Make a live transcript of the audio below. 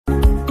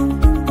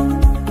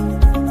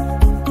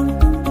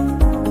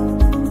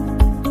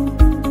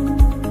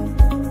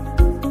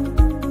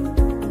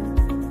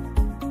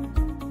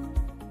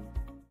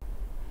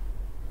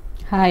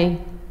Hi,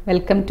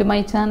 welcome to my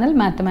channel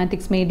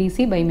Mathematics Made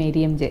Easy by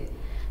Mary MJ.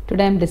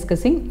 Today I am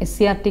discussing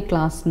SCERT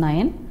Class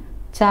 9,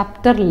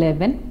 Chapter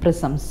 11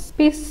 Prisms.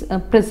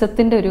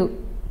 Prismത്തിന്റെ ഒരു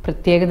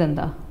പ്രത്യേകത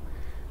എന്താ?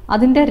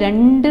 അതിൻ്റെ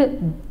രണ്ട്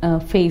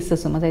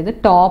ഫേസസും, അതായത്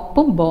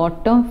ടോപ്പും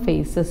ബോട്ടം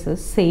ഫേസസ്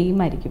സെയിം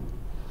ആയിരിക്കും.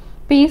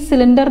 അപ്പോൾ ഈ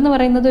സിലിണ്ടർ എന്ന്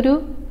പറയുന്നത് ഒരു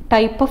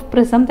ടൈപ്പ് ഓഫ്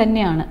പ്രിസം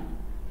തന്നെയാണ്.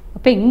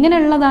 അപ്പോൾ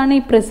എങ്ങനെയുള്ളതാണ്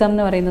ഈ പ്രിസം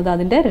എന്ന് പറയുന്നത്?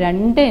 അതിൻ്റെ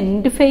രണ്ട്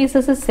എൻഡ്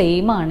ഫേസസ്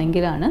സെയിം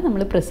ആണെങ്കിലാണ്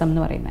നമ്മൾ പ്രിസം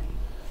എന്ന് പറയുന്നത്.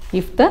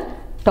 If the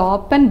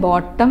top and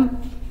bottom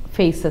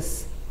faces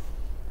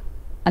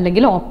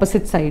അല്ലെങ്കിൽ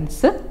ഓപ്പോസിറ്റ്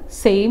സൈഡ്സ്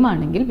സെയിം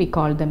ആണെങ്കിൽ we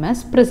call them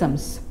as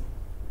prisms.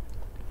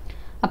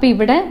 അപ്പോൾ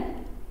ഇവിടെ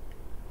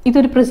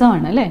ഇതൊരു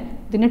പ്രിസമാണ് അല്ലേ?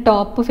 ഇതിന്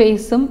ടോപ്പ്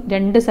ഫേസും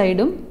രണ്ട്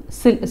സൈഡും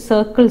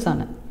സർക്കിൾസ്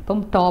ആണ്. അപ്പം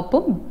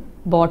ടോപ്പും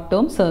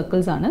ബോട്ടവും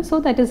സർക്കിൾസ് ആണ്.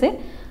 So that is A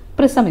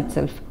prism it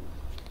self.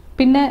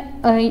 പിന്നെ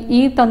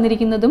ഈ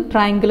തന്നിരിക്കുന്നതും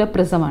ട്രയാങ്കുലർ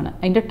പ്രിസമാണ്.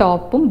 അതിൻ്റെ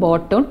ടോപ്പും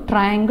ബോട്ടവും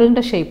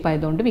ട്രയാങ്കിളിൻ്റെ ഷേപ്പ്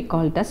ആയതുകൊണ്ട് we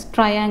call it as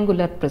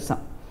triangular prism.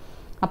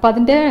 അപ്പോൾ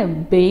അതിൻ്റെ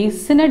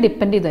ബേസിനെ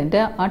ഡിപ്പെൻഡ് ചെയ്ത്, അതിൻ്റെ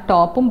ആ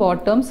ടോപ്പും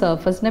ബോട്ടവും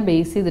സർഫസിനെ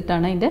ബേസ്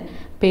ചെയ്തിട്ടാണ് അതിൻ്റെ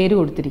പേര്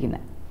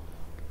കൊടുത്തിരിക്കുന്നത്.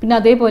 പിന്നെ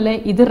അതേപോലെ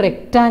ഇത്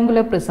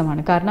റെക്റ്റാങ്കുലർ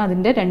പ്രിസമാണ്. കാരണം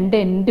അതിൻ്റെ രണ്ട്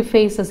എൻഡ്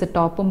ഫേസസ്,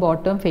 ടോപ്പും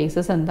ബോട്ടവും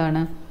ഫേസസ്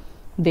എന്താണ്?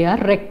 They are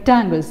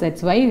rectangles.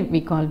 That's why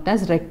we call it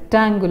as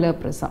rectangular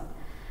prism.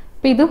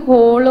 അപ്പോൾ ഇത്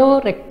ഹോളോ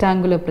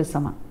റെക്റ്റാങ്കുലർ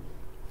പ്രിസമാണ്.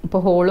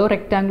 ഇപ്പോൾ ഹോളോ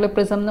റെക്റ്റാങ്കുലർ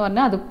പ്രിസം എന്ന്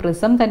പറഞ്ഞാൽ അത്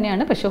പ്രിസം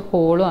തന്നെയാണ്, പക്ഷെ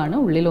ഹോളോ ആണ്,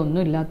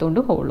 ഉള്ളിലൊന്നും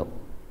ഇല്ലാത്തതുകൊണ്ട് ഹോളോ.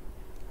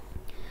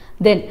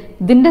 ദെൻ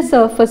ഇതിൻ്റെ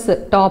സർഫസ്,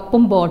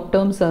 ടോപ്പും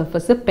ബോട്ടവും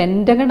സർഫസ്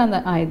പെൻറ്റഗൺ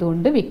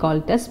ആയതുകൊണ്ട് we call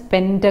it as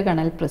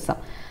pentagonal prism.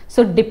 So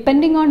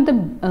depending on the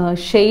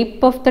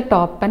shape of the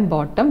top and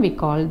bottom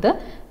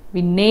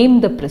V name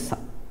the prism.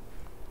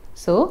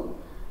 So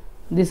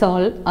this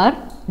all are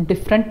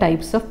different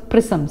types of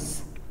prisms.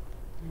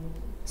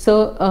 So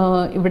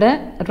ഇവിടെ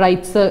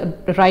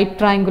right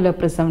triangular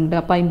prism ഉണ്ട്.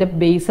 അപ്പോൾ അതിൻ്റെ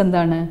base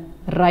എന്താണ്?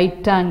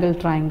 Right angle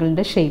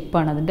ട്രയാങ്കിളിൻ്റെ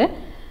ഷേപ്പാണ് അതിൻ്റെ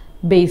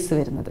base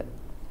വരുന്നത്.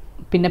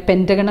 പിന്നെ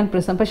pentagonal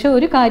prism. പക്ഷേ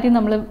ഒരു കാര്യം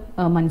നമ്മൾ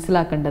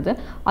മനസ്സിലാക്കേണ്ടത്,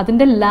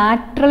 അതിൻ്റെ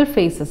ലാറ്ററൽ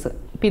ഫേസസ്,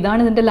 ഇപ്പം ഇതാണ്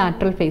ഇതിൻ്റെ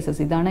ലാറ്ററൽ ഫേസസ്,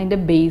 ഇതാണ് അതിൻ്റെ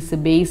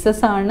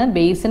ബേസസ് ആണ്.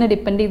 ബേസിനെ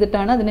ഡിപ്പെൻഡ്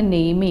ചെയ്തിട്ടാണ് അതിനെ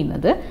നെയിം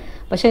ചെയ്യുന്നത്.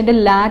 പക്ഷേ അതിൻ്റെ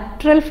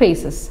ലാറ്ററൽ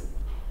ഫേസസ്,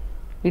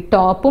 ഈ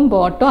ടോപ്പും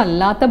ബോട്ടും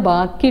അല്ലാത്ത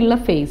ബാക്കിയുള്ള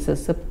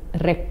ഫേസസ്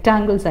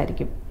റെക്റ്റാങ്കിൾസ്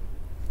ആയിരിക്കും.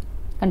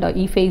 കണ്ടോ,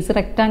 ഈ ഫേസ്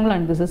റെക്റ്റാങ്കിൾ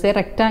ആണ്. This is A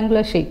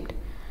rectangular shaped.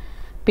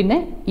 പിന്നെ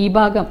ഈ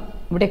ഭാഗം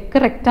ഇവിടെയൊക്കെ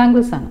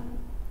റെക്റ്റാങ്കിൾസ് ആണ്.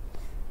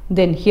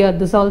 Then here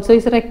this also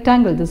is a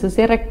rectangle, this is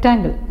a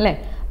rectangle അല്ലേ?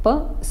 അപ്പോൾ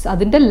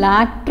അതിൻ്റെ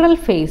ലാറ്ററൽ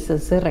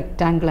ഫേസസ്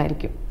റെക്റ്റാങ്കിൾ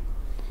ആയിരിക്കും.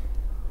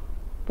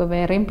 ഇപ്പോൾ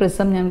വേറെയും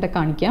പ്രിസം ഞാൻ ഇവിടെ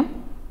കാണിക്കാം.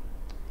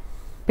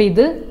 അപ്പോൾ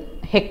ഇത്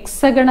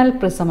ഹെക്സഗണൽ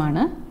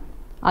പ്രിസമാണ്.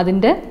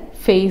 അതിൻ്റെ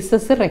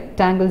faces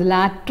rectangles,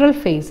 lateral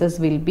faces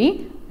will be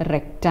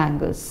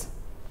rectangles.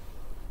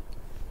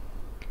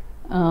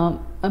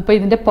 അപ്പോൾ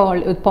ഇതിൻ്റെ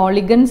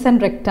polygons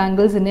and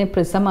rectangles in A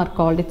prism are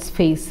called it's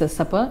faces.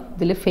 അപ്പോൾ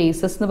ഇതിൽ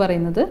ഫേസസ് എന്ന്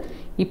പറയുന്നത്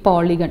ഈ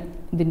പോളിഗൺ,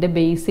 ഇതിൻ്റെ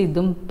ബേസ്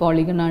ഇതും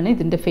പോളിഗൺ ആണ്,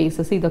 ഇതിൻ്റെ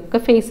ഫേസസ് ഇതൊക്കെ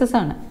ഫേസസ്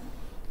ആണ്.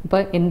 അപ്പോൾ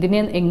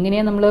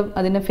എങ്ങനെയാണ് നമ്മൾ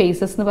അതിൻ്റെ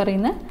ഫേസസ് എന്ന്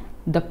പറയുന്നത്?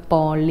 The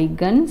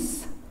polygons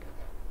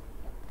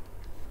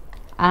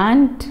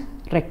and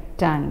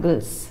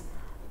rectangles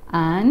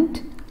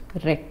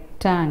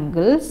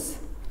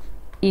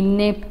in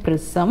A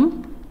prism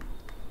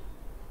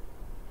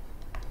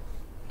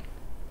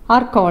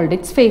are called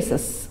its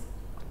faces.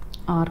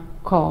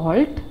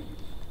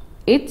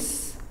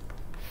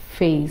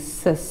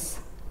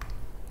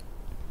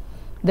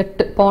 The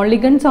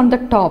polygons on the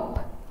top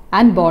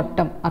and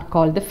bottom are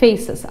called the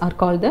faces, are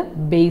called the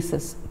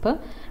bases. അപ്പോൾ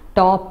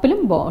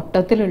ടോപ്പിലും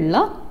ബോട്ടത്തിലുള്ള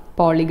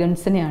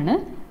പോളിഗൺസിനെയാണ്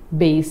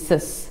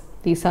bases.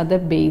 These are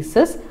the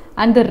bases.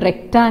 And the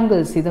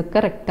rectangles, ഇതൊക്കെ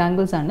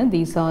rectangles ആണ്.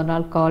 These are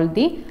all called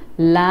the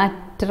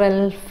lateral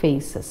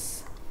faces.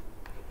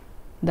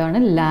 ഇതാണ്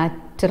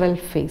lateral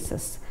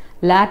faces.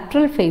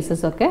 Lateral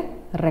faces ഒക്കെ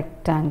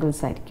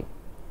rectangles ആയിരിക്കും.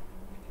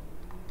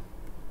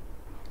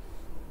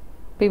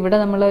 ഇപ്പോൾ ഇവിടെ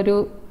നമ്മളൊരു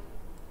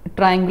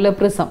triangular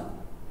prism,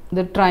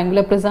 ഇതൊരു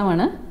ട്രയാങ്കുലർ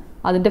പ്രിസമാണ്.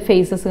 അതിൻ്റെ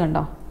ഫേസസ്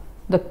കണ്ടോ,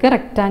 ഇതൊക്കെ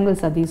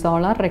റെക്റ്റാങ്കിൾസാണ്. These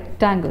all are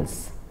rectangles.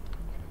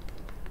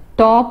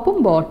 ടോപ്പും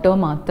ബോട്ടവും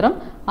മാത്രം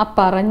ആ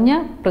പറഞ്ഞ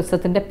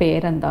പ്രിസത്തിൻ്റെ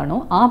പേരെന്താണോ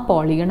ആ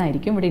പോളിഗൺ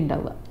ആയിരിക്കും ഇവിടെ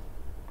ഉണ്ടാവുക.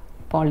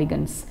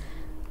 Polygons,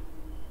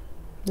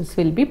 this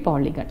will be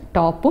polygon,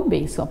 ടോപ്പും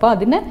ബേസും. അപ്പോൾ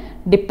അതിനെ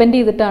ഡിപ്പെൻഡ്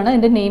ചെയ്തിട്ടാണ്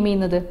അതിൻ്റെ നെയിം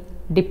ചെയ്യുന്നത്.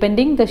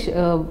 Depending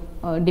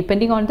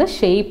on the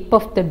shape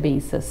of the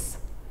bases.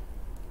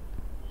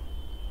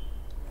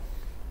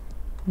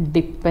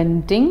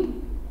 Depending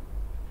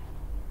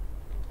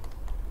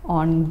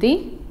on the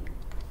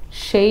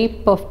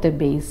shape of the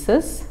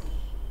bases,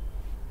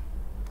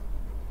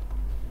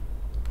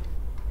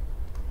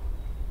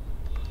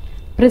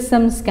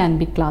 prisms can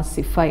be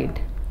classified.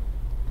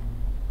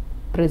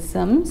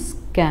 Prisms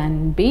can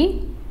be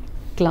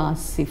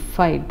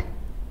classified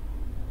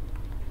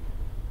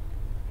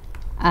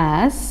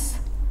as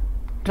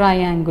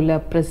triangular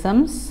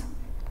prisms,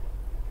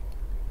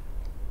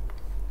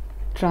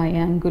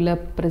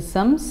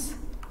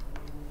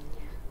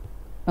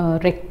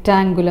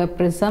 rectangular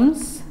prisms,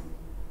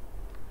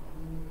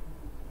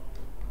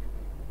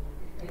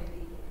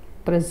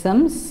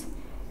 prisms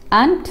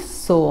and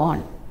so on.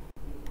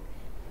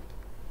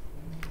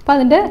 അപ്പോൾ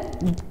അതിൻ്റെ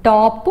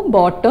ടോപ്പും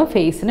ബോട്ടവും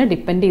ഫേസിനെ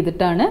depend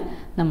ചെയ്തിട്ടാണ്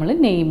നമ്മൾ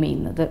name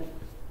ചെയ്യുന്നത്.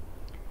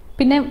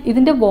 പിന്നെ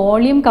ഇതിൻ്റെ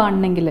volume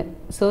കാണണമെങ്കിൽ,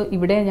 so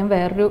ഇവിടെ ഞാൻ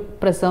വേറൊരു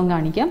പ്രിസം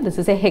കാണിക്കാം. This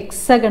is A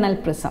hexagonal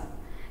prism.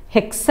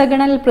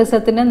 Hexagonal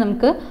പ്രിസത്തിനെ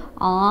നമുക്ക്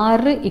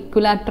 6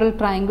 ഇക്വലാറ്ററൽ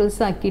ട്രയാങ്കിൾസ്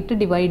ആക്കിയിട്ട്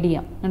ഡിവൈഡ്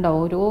ചെയ്യാം. ഉണ്ടോ,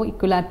 ഓരോ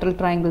ഇക്വലാറ്ററൽ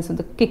ട്രയാങ്കിൾസ്,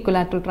 ഇതൊക്കെ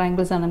ഇക്വലാറ്ററൽ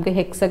ട്രയാങ്കിൾസ് ആണ്. നമുക്ക്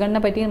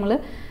ഹെക്സഗണിനെ പറ്റി നമ്മൾ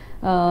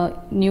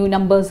ന്യൂ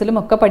നമ്പേഴ്സിലും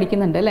ഒക്കെ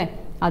പഠിക്കുന്നുണ്ട് അല്ലേ.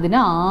 അതിനെ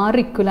 6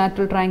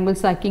 ഇക്വലാറ്ററൽ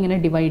ട്രയാങ്കിൾസ് ആക്കി ഇങ്ങനെ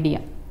ഡിവൈഡ്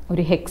ചെയ്യാം.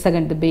 ഒരു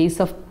hexagon, the base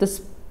of this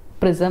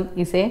prism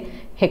is A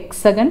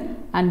hexagon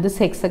and this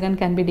hexagon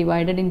can be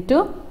divided in to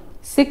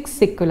 6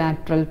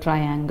 equilateral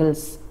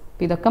triangles.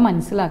 അപ്പോൾ ഇതൊക്കെ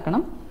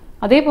മനസ്സിലാക്കണം.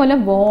 അതേപോലെ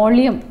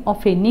വോളിയം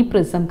ഓഫ് എനി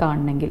പ്രിസം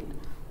കാണണമെങ്കിൽ,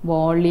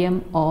 volume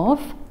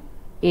of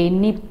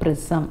any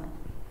prism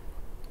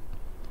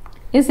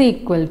is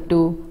equal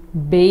to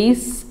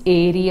base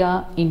area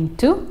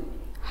into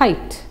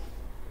height.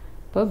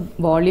 അപ്പോൾ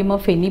volume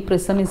of any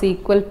prism is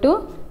equal to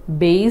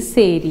base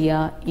area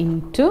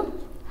into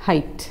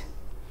height.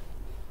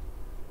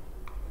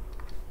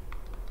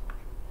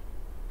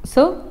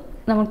 So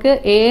നമുക്ക്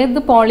ഏത്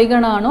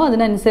polygon ആണോ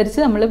അതിനനുസരിച്ച്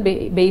നമ്മൾ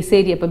ബേസ്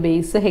ഏരിയ, ഇപ്പോൾ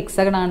ബേസ്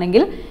ഹെക്സഗൺ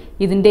ആണെങ്കിൽ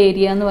ഇതിൻ്റെ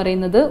ഏരിയ എന്ന്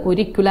പറയുന്നത് ഒരു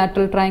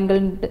ഇക്വലാറ്ററൽ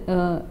ട്രയാങ്കിളിൻ്റെ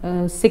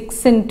 6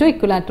 ഇൻറ്റു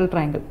ഇക്വലാറ്ററൽ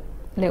ട്രയാങ്കിൾ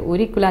അല്ലേ.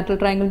 ഒരു ഇക്വലാറ്ററൽ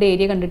ട്രയാങ്കിളിൻ്റെ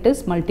ഏരിയ കണ്ടിട്ട്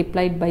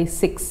മൾട്ടിപ്ലൈഡ് ബൈ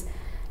 6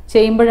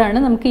 ചെയ്യുമ്പോഴാണ്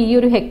നമുക്ക് ഈ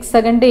ഒരു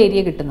ഹെക്സഗണിൻ്റെ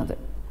ഏരിയ കിട്ടുന്നത്.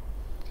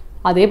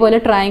 അതേപോലെ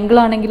ട്രയാങ്കിൾ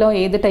ആണെങ്കിലോ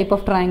ഏത് ടൈപ്പ്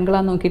ഓഫ്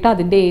ട്രയാങ്കിളാന്ന് നോക്കിയിട്ട്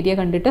അതിൻ്റെ ഏരിയ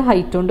കണ്ടിട്ട്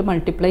ഹൈറ്റ് കൊണ്ട്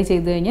മൾട്ടിപ്ലൈ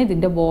ചെയ്ത് കഴിഞ്ഞാൽ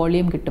ഇതിൻ്റെ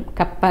വോളിയം കിട്ടും.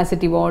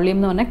 കപ്പാസിറ്റി, വോളിയം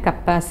എന്ന് പറഞ്ഞാൽ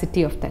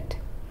കപ്പാസിറ്റി ഓഫ് ദാറ്റ്,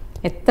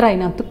 എത്ര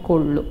അതിനകത്ത്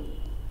കൊള്ളും.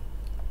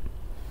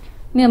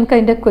 ഇനി നമുക്ക്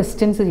അതിൻ്റെ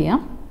ക്വസ്റ്റ്യൻസ് ചെയ്യാം.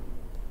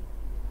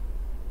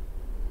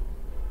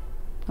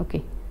 ഓക്കെ,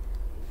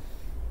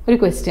 ഒരു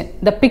question.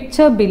 The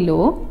picture below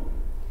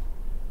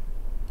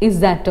is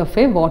that of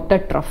A water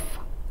trough.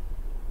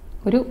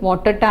 ഒരു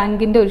വാട്ടർ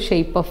ടാങ്കിൻ്റെ ഒരു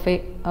ഷേപ്പ് ഓഫ് എ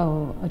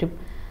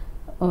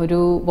ഒരു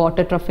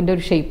വാട്ടർ ട്രഫിൻ്റെ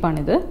ഒരു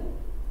ഷേപ്പാണിത്,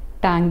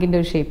 ടാങ്കിൻ്റെ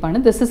ഒരു ഷേപ്പാണ്.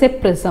 This is A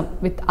prism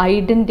with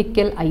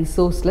identical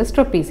isosceles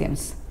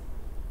ട്രപ്പീസിയംസ്.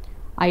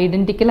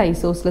 Identical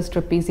isosceles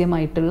trapezium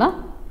ആയിട്ടുള്ള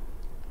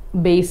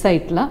ബേസ്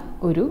ആയിട്ടുള്ള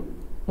ഒരു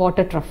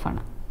water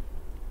ട്രഫാണ്.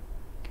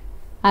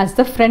 As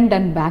the front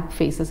and back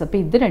faces. അപ്പോൾ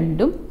ഇത്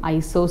രണ്ടും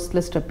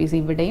ഐസോസ്ലെസ് ട്രപ്പീസ്,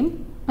 ഇവിടെയും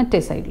മറ്റേ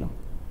സൈഡിലും.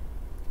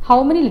 How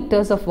many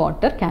litres of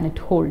water can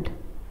it hold?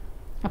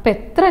 അപ്പോൾ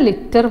എത്ര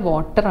ലിറ്റർ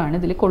വാട്ടറാണ്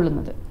ഇതിൽ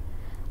കൊള്ളുന്നത്?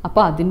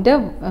 അപ്പോൾ അതിൻ്റെ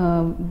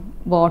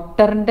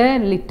വാട്ടറിൻ്റെ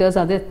ലിറ്റേഴ്സ്,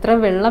 അത് എത്ര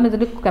വെള്ളം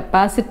ഇതിൽ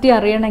കപ്പാസിറ്റി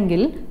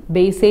അറിയണമെങ്കിൽ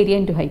ബേസ് ഏരിയ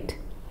ഇൻറ്റു ഹൈറ്റ്.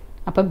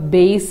 അപ്പോൾ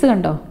ബേസ്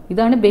കണ്ടോ,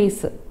 ഇതാണ്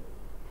ബേസ്,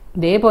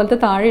 ഇതേപോലത്തെ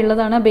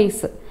താഴെയുള്ളതാണ്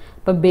ബേസ്.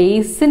 അപ്പോൾ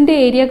ബേസിൻ്റെ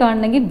ഏരിയ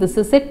കാണണമെങ്കിൽ this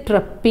is A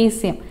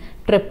trapezium.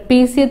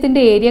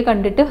 ട്രപ്പീസിയത്തിൻ്റെ area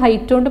കണ്ടിട്ട്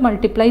ഹൈറ്റ് കൊണ്ട്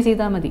മൾട്ടിപ്ലൈ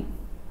ചെയ്താൽ മതി.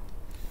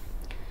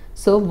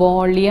 So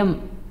volume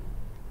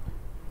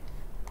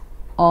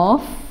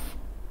of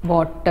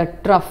water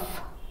trough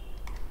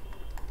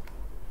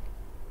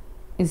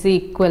is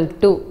equal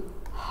to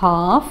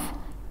half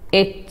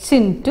h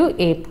into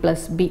a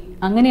plus b.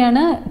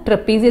 അങ്ങനെയാണ്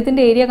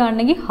ട്രപ്പീസിയത്തിൻ്റെ ഏരിയ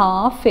കാണണമെങ്കിൽ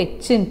half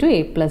h into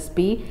a plus b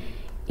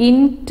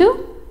into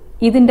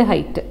ഇതിൻ്റെ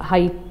height,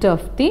 height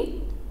of the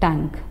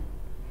tank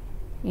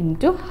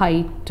into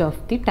height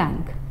of the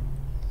tank.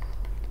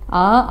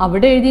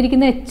 അവിടെ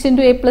എഴുതിയിരിക്കുന്ന h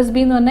into a plus b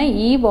എന്ന് പറഞ്ഞാൽ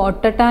ഈ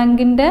water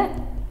ടാങ്കിൻ്റെ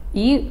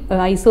ഈ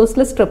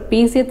ഐസോസ്ലെസ്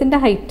ട്രപ്പീസിയത്തിൻ്റെ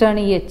ഹൈറ്റാണ്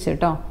ഈ h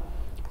കേട്ടോ.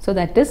 So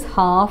that is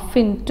half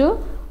into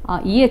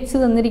ഈ എച്ച്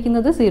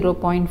തന്നിരിക്കുന്നത്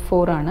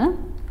 0.4 ആണ്,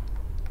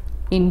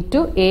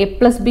 ഇൻറ്റു എ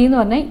പ്ലസ് ബി എന്ന്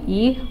പറഞ്ഞാൽ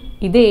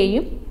ഇത്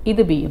എയും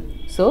ഇത് ബിയും.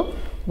 So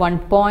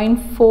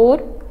 1.4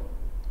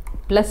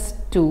 plus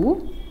 2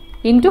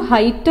 into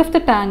height of the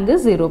tank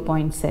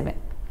 0.7.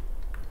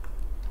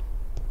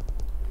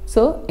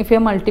 So if you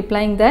are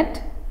multiplying that,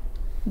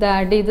 ഇത്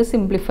ആഡ് ചെയ്ത്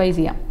സിംപ്ലിഫൈ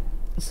ചെയ്യാം.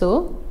 സോ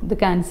ഇത്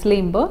ക്യാൻസൽ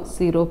ചെയ്യുമ്പോൾ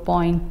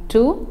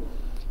 0.2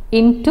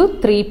 into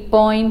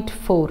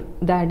 3.4,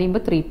 ഇത് ആഡ്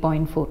ചെയ്യുമ്പോൾ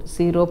 3.4,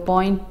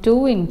 0.2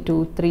 into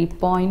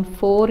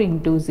 3.4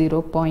 into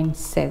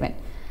 0.7.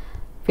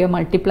 If we are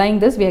multiplying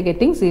this, we are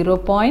getting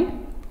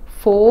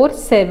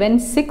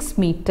 0.476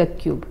 meter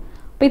cube.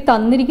 അപ്പോൾ ഈ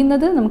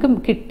തന്നിരിക്കുന്നത് നമുക്ക്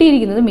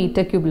കിട്ടിയിരിക്കുന്നത്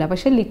മീറ്റർ ക്യൂബിലാണ്,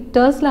 പക്ഷേ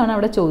ലിറ്റേഴ്സിലാണ്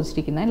അവിടെ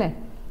ചോദിച്ചിരിക്കുന്നത് അല്ലേ.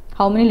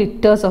 How many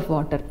litres of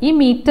water? ഈ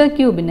മീറ്റർ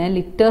ക്യൂബിനെ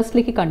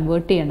ലിറ്റേഴ്സിലേക്ക്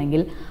കൺവേർട്ട്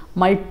ചെയ്യണമെങ്കിൽ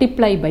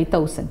മൾട്ടിപ്ലൈ ബൈ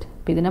 1000.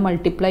 അപ്പോൾ ഇതിനെ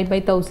മൾട്ടിപ്ലൈ ബൈ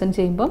 1000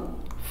 ചെയ്യുമ്പോൾ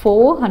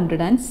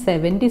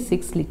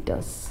 476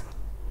 ലിറ്റേഴ്സ്.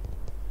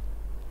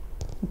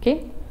 ഓക്കെ,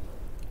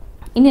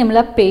 ഇനി നമ്മൾ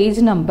ആ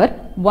പേജ് നമ്പർ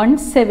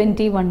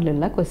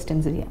 171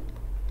 ക്വസ്റ്റ്യൻസ് ചെയ്യാം.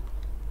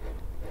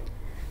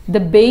 The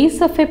base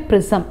of A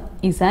prism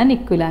is an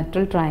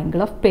equilateral triangle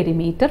of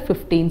perimeter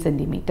 15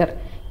 centimetre.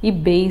 ഈ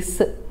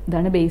ബേസ്,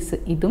 ഇതാണ് ബേസ്,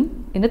 ഇതും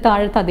ഇതിൻ്റെ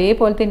താഴത്ത്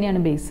അതേപോലെ തന്നെയാണ്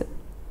ബേസ്.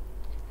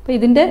 അപ്പോൾ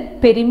ഇതിൻ്റെ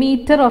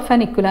perimeter of an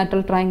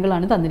equilateral triangle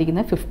ആണ്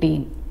തന്നിരിക്കുന്നത്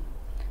 15.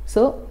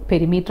 So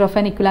perimeter of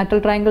an equilateral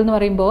triangle എന്ന്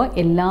പറയുമ്പോൾ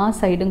എല്ലാ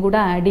സൈഡും കൂടെ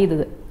ആഡ്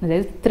ചെയ്തത്,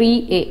 അതായത്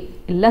 3a,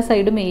 എല്ലാ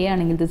സൈഡും a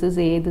ആണെങ്കിൽ this is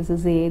a, this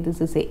is a,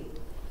 this is a.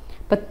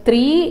 അപ്പോൾ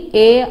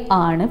 3a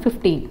ആണ്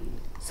 15.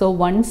 So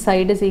 1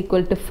 side is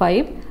equal to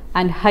 5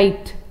 and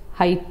height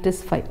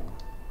is 5.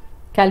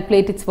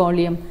 Calculate its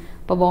volume.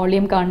 അപ്പോൾ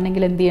വോളിയം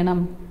കാണണമെങ്കിൽ എന്ത് ചെയ്യണം?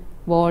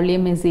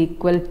 Volume is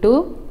equal to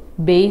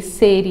base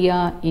area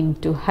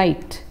into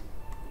height.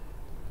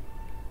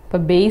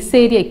 അപ്പോൾ base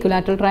area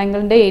equilateral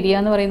ട്രയാങ്കിളിൻ്റെ area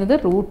എന്ന് പറയുന്നത്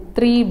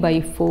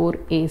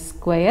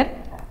 √3/4a²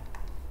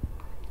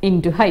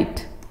 into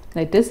height.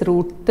 That is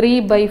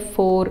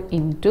 √3/4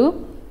 into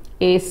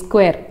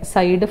a².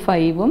 Side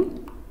 5ഉം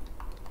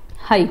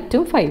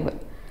ഹൈറ്റും 5.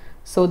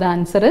 So the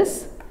answer is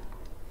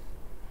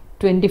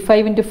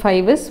 25 into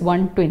 5 is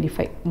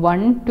 125.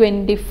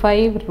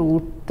 125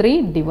 √3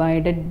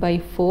 divided by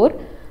 4.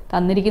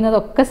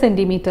 തന്നിരിക്കുന്നതൊക്കെ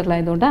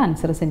സെൻറ്റിമീറ്ററിലായതുകൊണ്ട്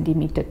answer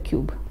centimetre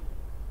cube.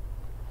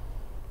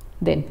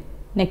 Then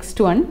next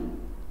one,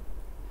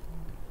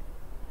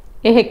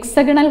 a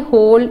hexagonal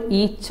hole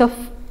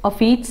of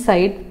each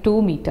side 2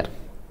 meter.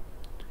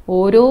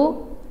 ഓരോ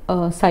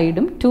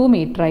സൈഡും 2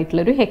 meter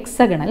ആയിട്ടുള്ളൊരു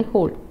hexagonal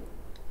whole,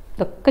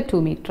 ഇതൊക്കെ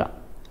 2 meter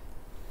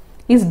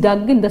is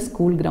dug in the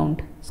school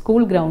ground.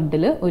 School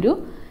ഗ്രൗണ്ടിൽ ഒരു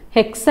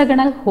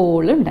hexagonal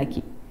whole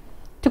ഉണ്ടാക്കി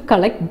to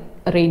collect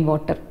rain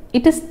water.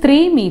 It is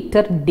 3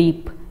 meter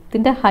deep.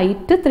 ഇതിൻ്റെ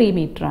height 3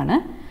 meter ആണ്.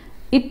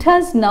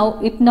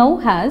 It now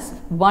has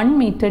 1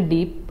 meter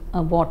deep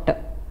water.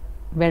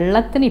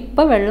 വെള്ളത്തിന്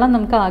ഇപ്പോൾ വെള്ളം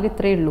നമുക്ക് ആകെ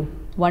ഇത്രയേ ഉള്ളൂ,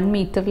 1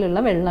 meterലുള്ള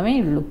വെള്ളമേ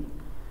ഉള്ളൂ,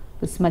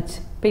 ദിസ് മച്ച്.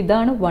 അപ്പോൾ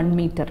ഇതാണ് 1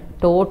 meter.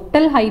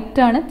 ടോട്ടൽ ഹൈറ്റ്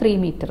ആണ് 3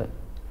 meter.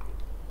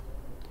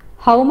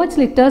 How much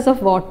litres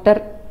of water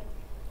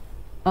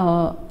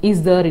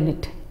is there in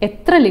it?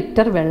 എത്ര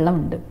ലിറ്റർ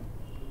വെള്ളമുണ്ട്?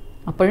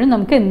 അപ്പോഴും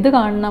നമുക്ക് എന്ത്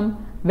കാണണം?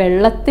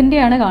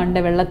 വെള്ളത്തിൻ്റെയാണ്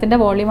കാണേണ്ടത്, വെള്ളത്തിൻ്റെ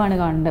വോളിയമാണ്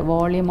കാണേണ്ടത്.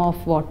 Volume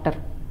of water.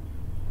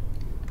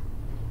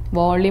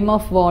 Volume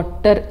of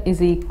water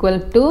is equal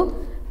to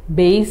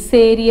base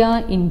area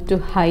into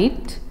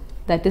height.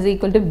 That is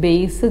equal to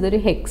base. ഇതൊരു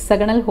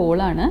ഹെക്സഗണൽ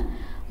ഹോളാണ്.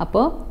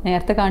 അപ്പോൾ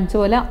നേരത്തെ കാണിച്ച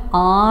പോലെ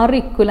 6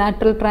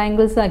 ഇക്വിലാറ്ററൽ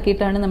ട്രയാങ്കിൾസ്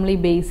ആക്കിയിട്ടാണ് നമ്മൾ ഈ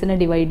ബേസിനെ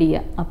ഡിവൈഡ്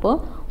ചെയ്യുക. അപ്പോൾ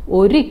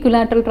ഒരു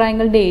ഇക്വിലാറ്ററൽ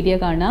ട്രയാങ്കിളിൻ്റെ ഏരിയ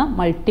കാണുക,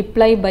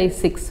 multiply by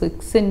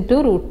 6 into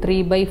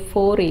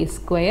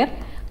 √3/4a²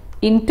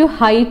 into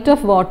height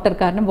of water,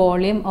 കാരണം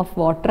വോളിയം ഓഫ്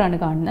വാട്ടർ ആണ്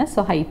കാണുന്നത്. So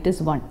height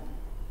is 1.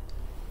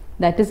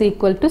 That is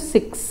equal to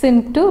 6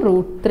 into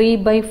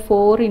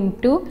 √3/4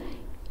 into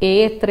a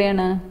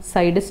എത്രയാണ്?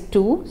 Side is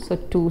 2, so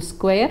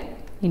 2²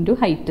 into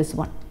height is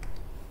 1.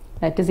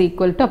 That is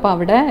equal to, അപ്പോൾ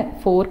അവിടെ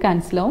 4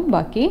 cancel ആവും,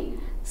 ബാക്കി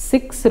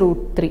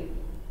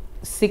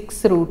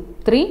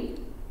 6√3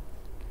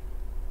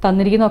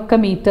 തന്നിരിക്കുന്നതൊക്കെ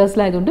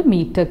മീറ്റേഴ്സിലായതുകൊണ്ട്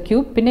metre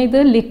cube. പിന്നെ ഇത്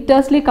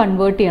ലിറ്റേഴ്സിൽ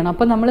കൺവേർട്ട് ചെയ്യണം.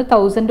 അപ്പോൾ നമ്മൾ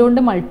 1000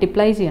 കൊണ്ട്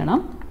മൾട്ടിപ്ലൈ ചെയ്യണം.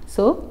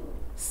 So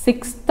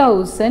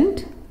 6000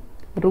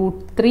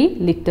 √3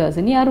 litres.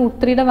 ഇനി ആ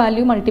 √3യുടെ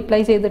വാല്യൂ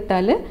മൾട്ടിപ്ലൈ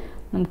ചെയ്തിട്ടാൽ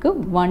നമുക്ക്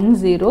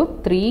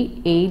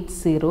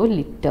 10380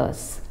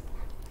 ലിറ്റേഴ്സ്.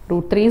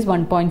 √3 is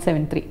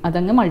 1.73.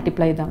 അതങ്ങ്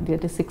മൾട്ടിപ്ലൈ ചെയ്താൽ മതി.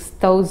 അത്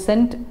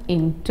 6000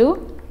 into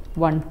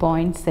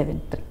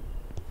 1.73.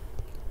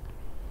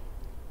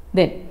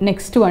 Then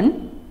next one,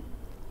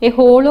 a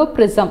hollow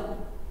prism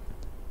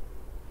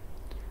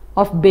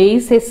of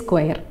base a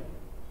square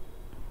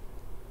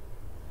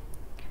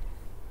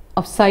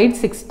of side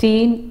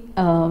 16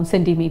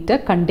 centimeter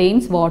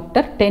contains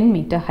water 10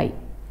 meter high.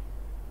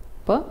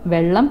 അപ്പോൾ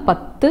വെള്ളം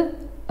 10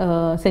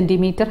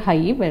 centimeter ഹൈ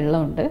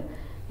വെള്ളമുണ്ട്.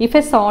 If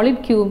A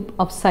solid cube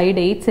of side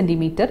 8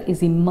 centimeter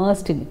is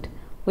immersed in it.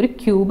 ഒരു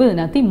cube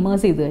ഇതിനകത്ത്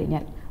immerse ചെയ്ത്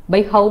കഴിഞ്ഞാൽ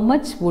by how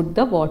much would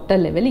the water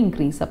level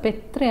increase? അപ്പോൾ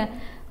ഇത്ര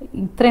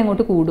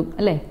അങ്ങോട്ട് കൂടും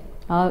അല്ലേ?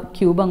 ആ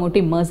ക്യൂബ് അങ്ങോട്ട്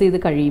ഇമ്മേഴ്സ് ചെയ്ത്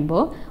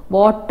കഴിയുമ്പോൾ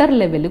വാട്ടർ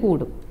ലെവൽ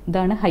കൂടും.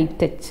 ഇതാണ്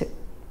ഹൈറ്റ് എച്ച്.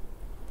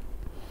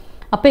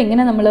 അപ്പോൾ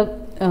എങ്ങനെ നമ്മൾ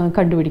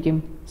കണ്ടുപിടിക്കും?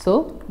 So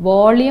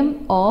volume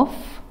of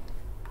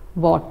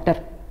water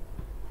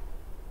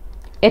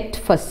at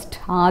first,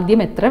 ആദ്യം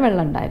എത്ര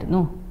വെള്ളം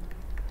ഉണ്ടായിരുന്നു,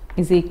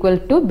 is equal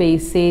to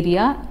base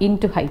area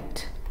into height.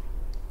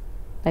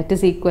 That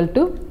is equal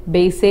to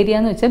base area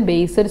എന്ന് വെച്ചാൽ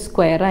ബേസ് ഒരു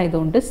സ്ക്വയർ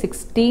ആയതുകൊണ്ട്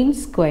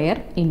 16²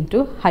 ഇൻറ്റു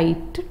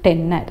ഹൈറ്റ്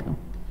 10 ആയിരുന്നു.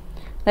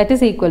 That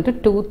is equal to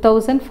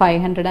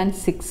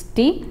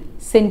 2560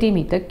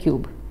 centimetre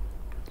cube.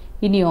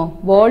 ഇനിയോ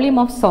വോളിയം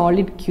ഓഫ്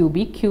സോളിഡ് ക്യൂബ്,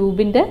 ഈ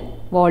ക്യൂബിൻ്റെ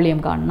വോളിയം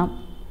കാണണം.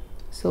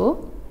 So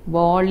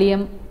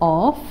volume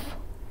of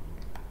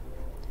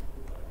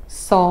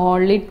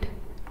solid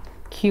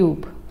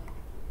cube,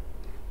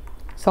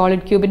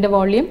 solid ക്യൂബിൻ്റെ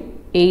volume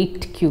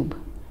 8 cube.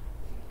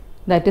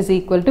 That is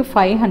equal to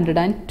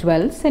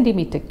 512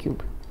 centimetre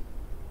cube.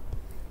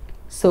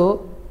 So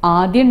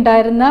ആദ്യം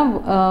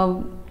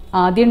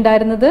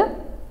ഉണ്ടായിരുന്നത്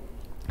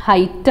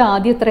ഹൈറ്റ്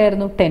ആദ്യം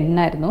എത്രയായിരുന്നു? 10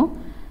 ആയിരുന്നു.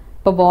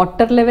 ഇപ്പോൾ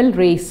വാട്ടർ ലെവൽ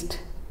റേസ്ഡ്,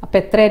 അപ്പോൾ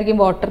എത്രയായിരിക്കും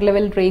വാട്ടർ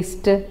ലെവൽ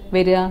റേസ്ഡ്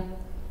വരിക?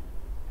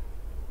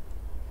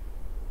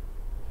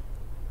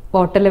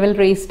 വാട്ടർ ലെവൽ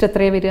റേസ്ഡ്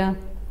എത്രയാണ് വരിക?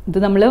 ഇത്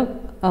നമ്മൾ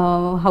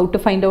how to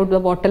find out the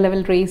water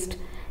level raised.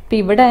 ഇപ്പോൾ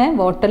ഇവിടെ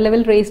വാട്ടർ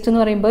ലെവൽ റേസ്ഡ് എന്ന്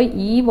പറയുമ്പോൾ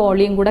ഈ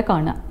വോളിയം കൂടെ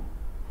കാണുക.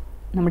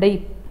 നമ്മുടെ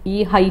ഈ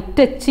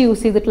ഹൈറ്റ് എച്ച്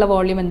യൂസ് ചെയ്തിട്ടുള്ള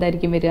വോളിയം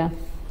എന്തായിരിക്കും വരിക?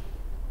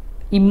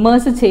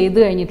 ഇമ്മേഴ്സ് ചെയ്ത്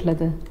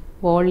കഴിഞ്ഞിട്ടുള്ളത്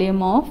volume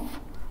of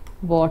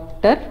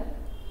water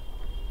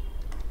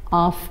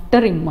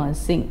after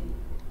ഇമ്മേഴ്സിങ്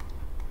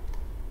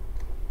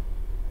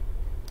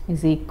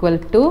is equal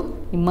to,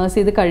 immerse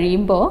ചെയ്ത്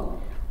കഴിയുമ്പോൾ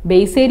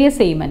ബേസ് ഏരിയ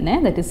സെയിം തന്നെ,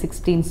 ദാറ്റ് ഇസ്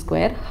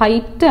 16².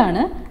 ഹൈറ്റ്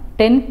ആണ്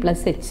 10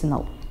 + h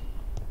now,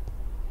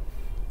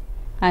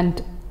 and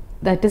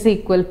that is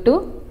equal to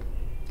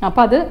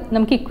അപ്പോൾ അത്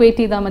നമുക്ക് ഇക്വേറ്റ്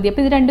ചെയ്താൽ മതി.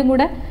 അപ്പോൾ ഇത് രണ്ടും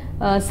കൂടെ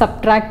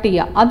സബ്ട്രാക്ട്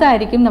ചെയ്യുക,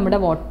 അതായിരിക്കും നമ്മുടെ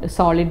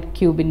solid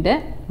ക്യൂബിൻ്റെ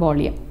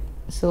volume.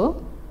 So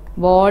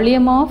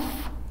volume of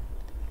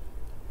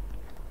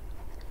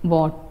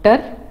water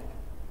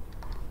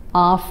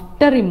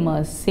after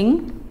ഇമ്മേഴ്സിങ്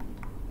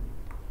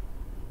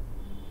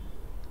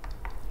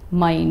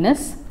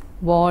minus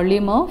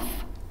volume of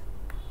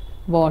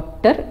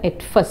water at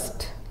first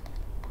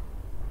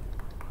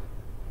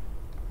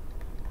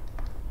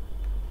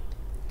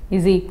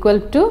is equal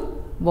to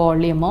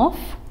volume of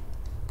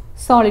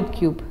solid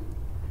cube.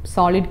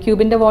 Solid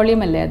cube inde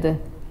volume alle adu.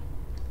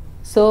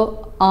 So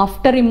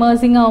after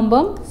immersing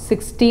ആവുമ്പം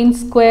 16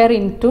 square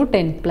into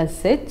 10 plus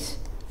h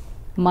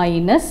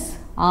minus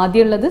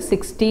ആദ്യമുള്ളത്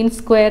 16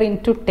 square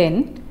into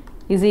 10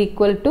 is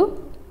equal to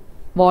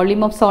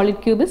volume of solid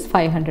cube is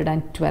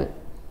 512.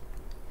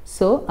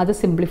 So അത്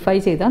simplify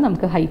ചെയ്താൽ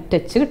നമുക്ക് height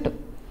h കിട്ടും.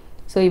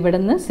 So ഇവിടെ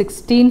നിന്ന്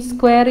 16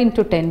 square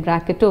into 10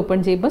 bracket open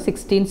ചെയ്യുമ്പോൾ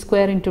 16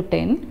 square into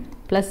 10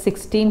 plus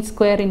 16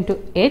 square into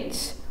h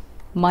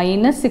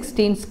minus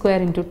 16 square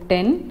into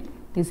 10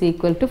 is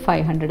equal to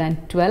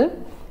 512.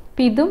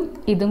 അപ്പോൾ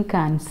ഇതും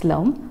cancel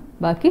ആവും.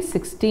 ബാക്കി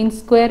 16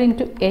 square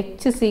into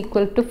h is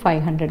equal to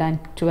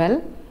 512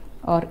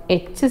 or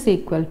h is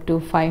equal to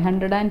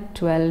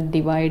 512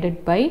 divided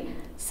by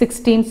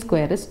 16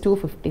 square is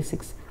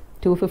 256.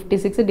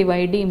 256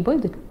 divide ചെയ്യുമ്പോൾ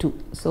ഇത് 2.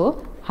 So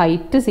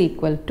height is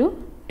equal to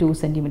 2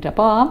 centimetre.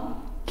 അപ്പോൾ ആ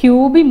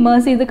cube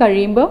immerse ചെയ്ത്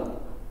കഴിയുമ്പോൾ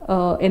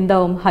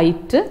എന്താവും,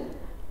 ഹൈറ്റ്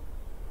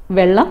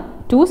വെള്ളം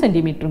 2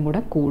 സെൻറ്റിമീറ്ററും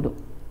കൂടെ കൂടും.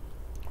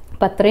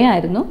 അപ്പം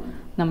അത്രയായിരുന്നു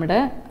നമ്മുടെ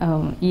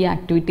ഈ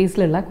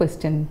ആക്ടിവിറ്റീസിലുള്ള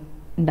ക്വസ്റ്റ്യൻ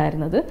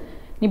ഉണ്ടായിരുന്നത്.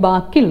 ഇനി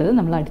ബാക്കിയുള്ളത്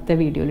നമ്മൾ അടുത്ത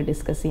വീഡിയോയിൽ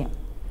ഡിസ്കസ് ചെയ്യാം.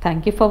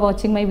 Thank you for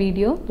watching my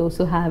video. Those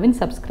who haven't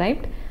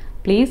subscribed,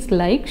 please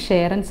like,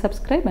 share and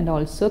subscribe, and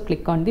also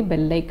click on the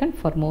bell icon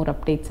for more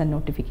updates and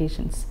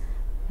notifications.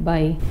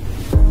 Bye.